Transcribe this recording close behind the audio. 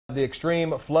The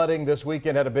extreme flooding this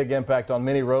weekend had a big impact on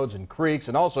many roads and creeks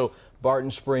and also Barton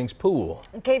Springs Pool.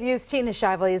 KVU's Tina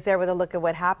Shively is there with a look at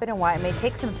what happened and why it may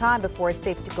take some time before it's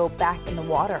safe to go back in the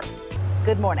water.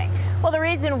 Good morning. Well, the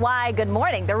reason why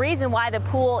the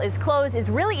pool is closed is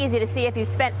really easy to see if you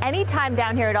spent any time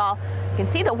down here at all. You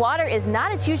can see the water is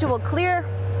not its usual clear,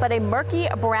 but a murky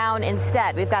brown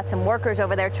instead. We've got some workers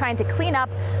over there trying to clean up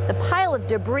the pile of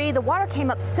debris. The water came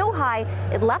up so high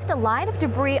it left a line of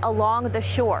debris along the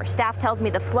shore. Staff tells me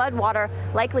the flood water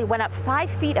likely went up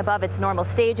 5 feet above its normal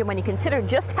stage, and when you consider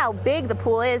just how big the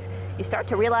pool is, you start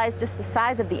to realize just the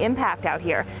size of the impact out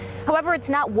here. However, it's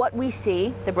not what we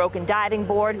see, the broken diving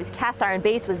board whose cast iron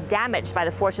base was damaged by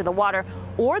the force of the water,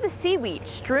 or the seaweed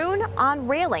strewn on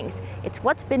railings. It's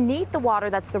what's beneath the water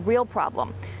that's the real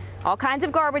problem. All kinds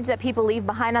of garbage that people leave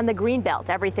behind on the greenbelt,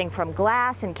 everything from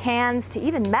glass and cans to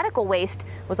even medical waste,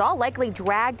 was all likely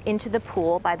dragged into the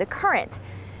pool by the current.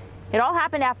 It all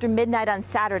happened after midnight on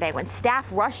Saturday when staff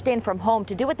rushed in from home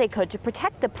to do what they could to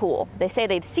protect the pool. They say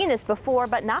they've seen this before,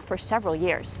 but not for several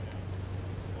years.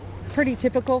 Pretty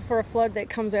typical for a flood that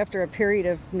comes after a period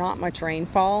of not much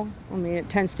rainfall. I mean, it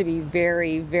tends to be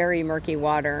very, very murky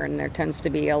water, and there tends to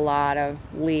be a lot of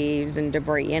leaves and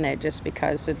debris in it just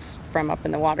because it's from up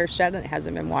in the watershed and it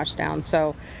hasn't been washed down.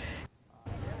 So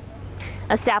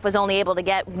staff was only able to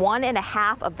get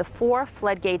 1.5 of the 4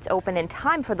 floodgates open in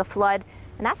time for the flood,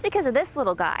 and that's because of this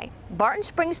little guy. Barton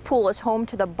Springs Pool is home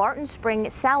to the Barton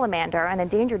Spring salamander, an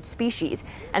endangered species,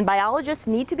 and biologists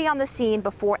need to be on the scene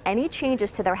before any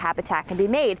changes to their habitat can be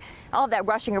made. All of that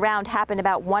rushing around happened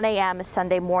about 1 a.m.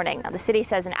 Sunday morning. Now, the city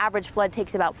says an average flood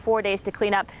takes about 4 days to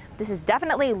clean up. This is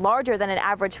definitely larger than an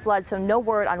average flood, so no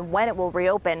word on when it will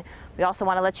reopen. We also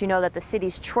want to let you know that the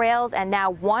city's trails and now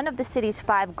one of the city's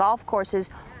 5 golf courses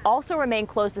also remain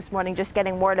closed this morning, just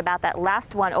getting word about that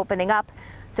last one opening up.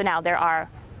 So now there are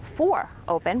 4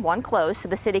 open, 1 closed, so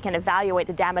the city can evaluate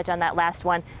the damage on that last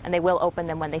one, and they will open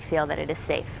them when they feel that it is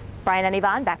safe. Brian and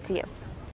Yvonne, back to you.